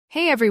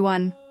Hey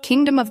everyone!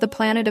 Kingdom of the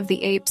Planet of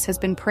the Apes has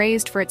been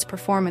praised for its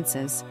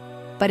performances,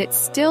 but it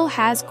still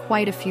has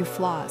quite a few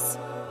flaws.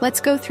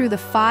 Let's go through the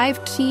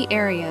 5 key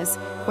areas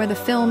where the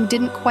film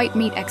didn't quite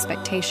meet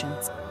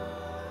expectations.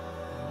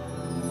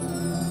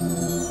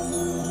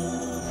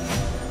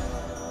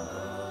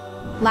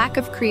 Lack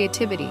of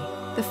creativity.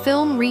 The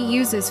film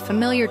reuses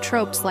familiar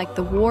tropes like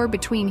the war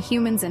between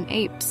humans and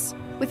apes,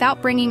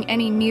 without bringing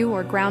any new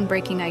or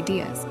groundbreaking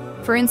ideas.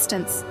 For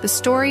instance, the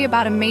story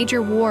about a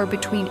major war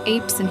between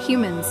apes and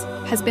humans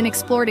has been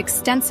explored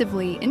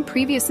extensively in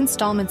previous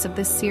installments of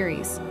this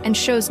series and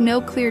shows no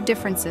clear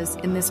differences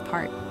in this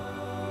part.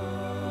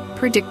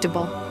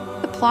 Predictable.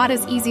 The plot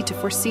is easy to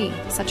foresee,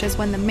 such as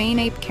when the main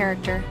ape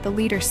character, the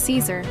leader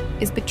Caesar,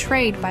 is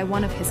betrayed by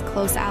one of his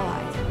close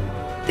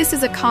allies. This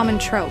is a common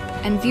trope,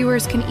 and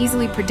viewers can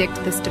easily predict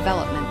this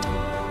development.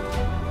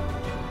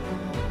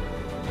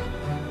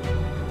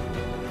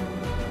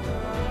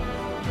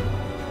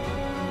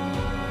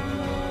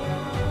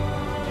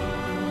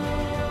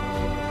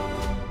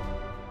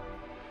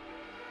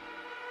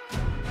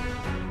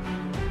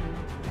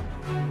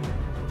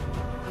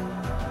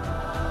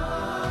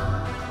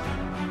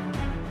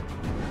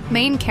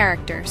 Main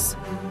characters.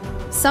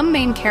 Some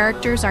main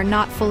characters are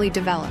not fully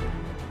developed.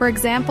 For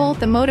example,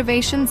 the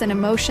motivations and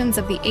emotions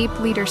of the ape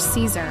leader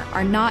Caesar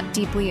are not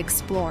deeply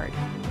explored.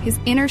 His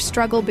inner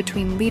struggle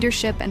between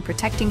leadership and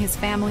protecting his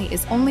family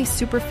is only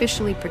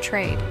superficially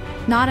portrayed,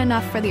 not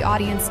enough for the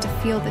audience to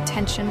feel the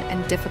tension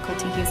and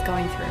difficulty he is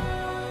going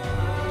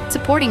through.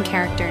 Supporting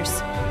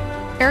characters.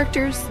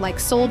 Characters like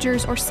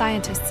soldiers or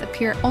scientists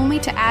appear only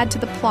to add to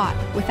the plot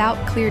without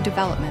clear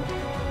development.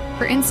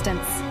 For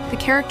instance, the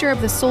character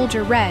of the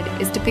soldier Red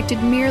is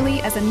depicted merely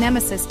as a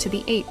nemesis to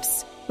the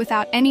apes,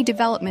 without any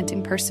development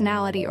in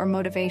personality or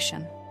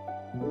motivation.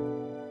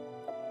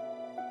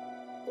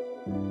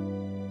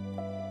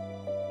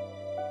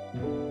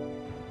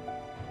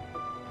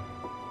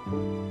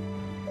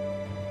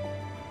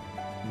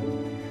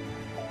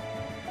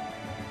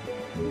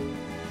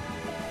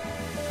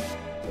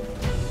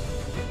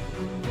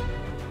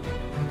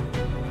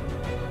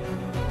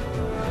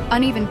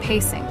 Uneven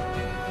pacing.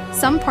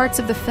 Some parts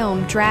of the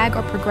film drag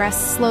or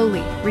progress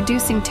slowly,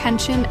 reducing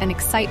tension and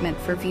excitement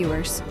for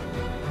viewers.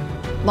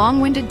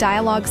 Long-winded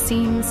dialogue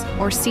scenes,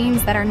 or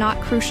scenes that are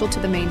not crucial to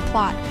the main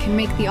plot, can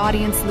make the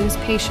audience lose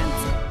patience,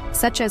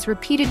 such as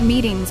repeated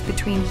meetings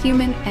between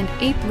human and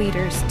ape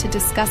leaders to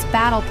discuss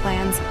battle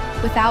plans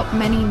without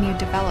many new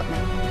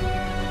development.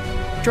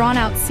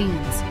 Drawn-out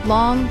scenes.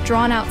 Long,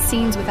 drawn-out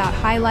scenes without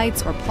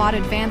highlights or plot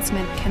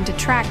advancement can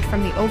detract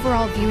from the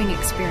overall viewing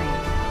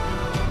experience.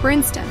 For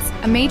instance,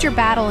 a major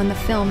battle in the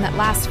film that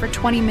lasts for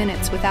 20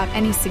 minutes without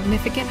any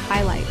significant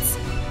highlights,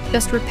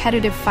 just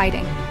repetitive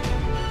fighting.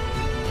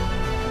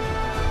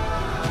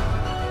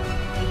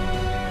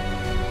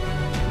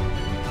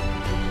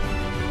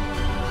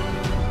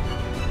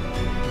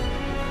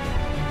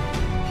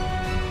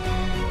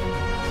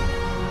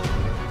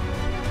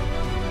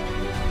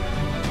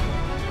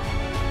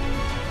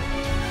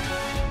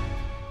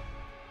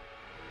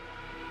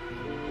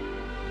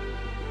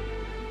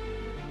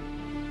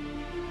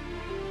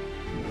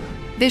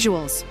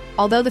 Visuals.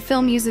 Although the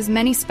film uses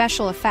many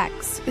special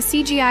effects, the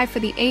CGI for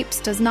the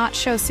apes does not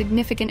show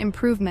significant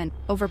improvement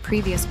over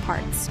previous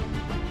parts.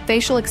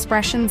 Facial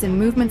expressions and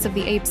movements of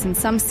the apes in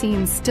some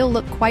scenes still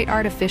look quite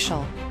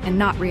artificial and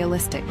not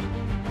realistic.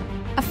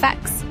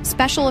 Effects.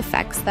 Special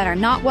effects that are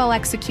not well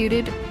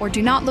executed or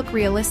do not look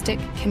realistic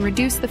can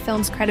reduce the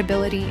film's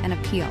credibility and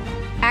appeal.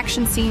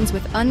 Action scenes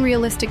with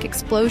unrealistic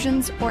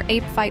explosions or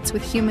ape fights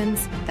with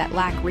humans that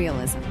lack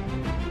realism.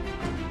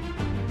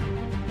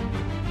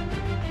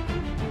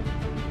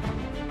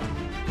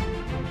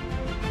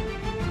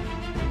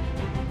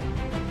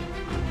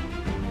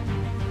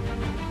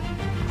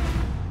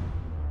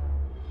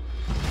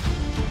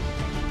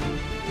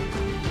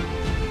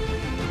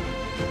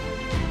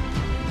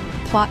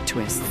 Plot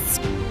twists.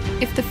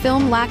 If the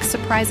film lacks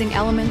surprising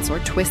elements or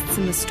twists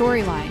in the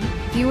storyline,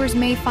 viewers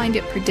may find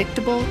it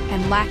predictable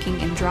and lacking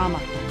in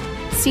drama.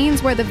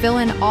 Scenes where the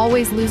villain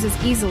always loses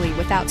easily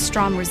without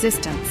strong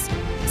resistance,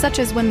 such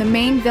as when the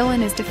main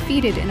villain is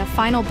defeated in a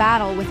final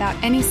battle without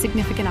any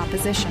significant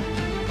opposition.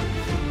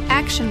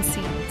 Action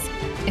scenes.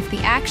 If the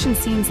action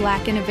scenes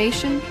lack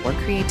innovation or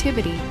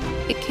creativity,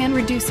 it can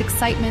reduce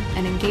excitement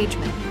and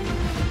engagement.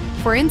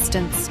 For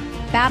instance,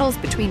 battles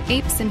between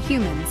apes and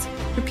humans,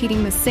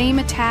 repeating the same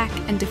attack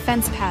and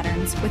defense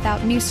patterns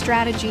without new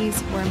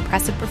strategies or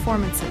impressive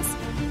performances,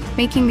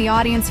 making the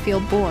audience feel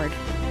bored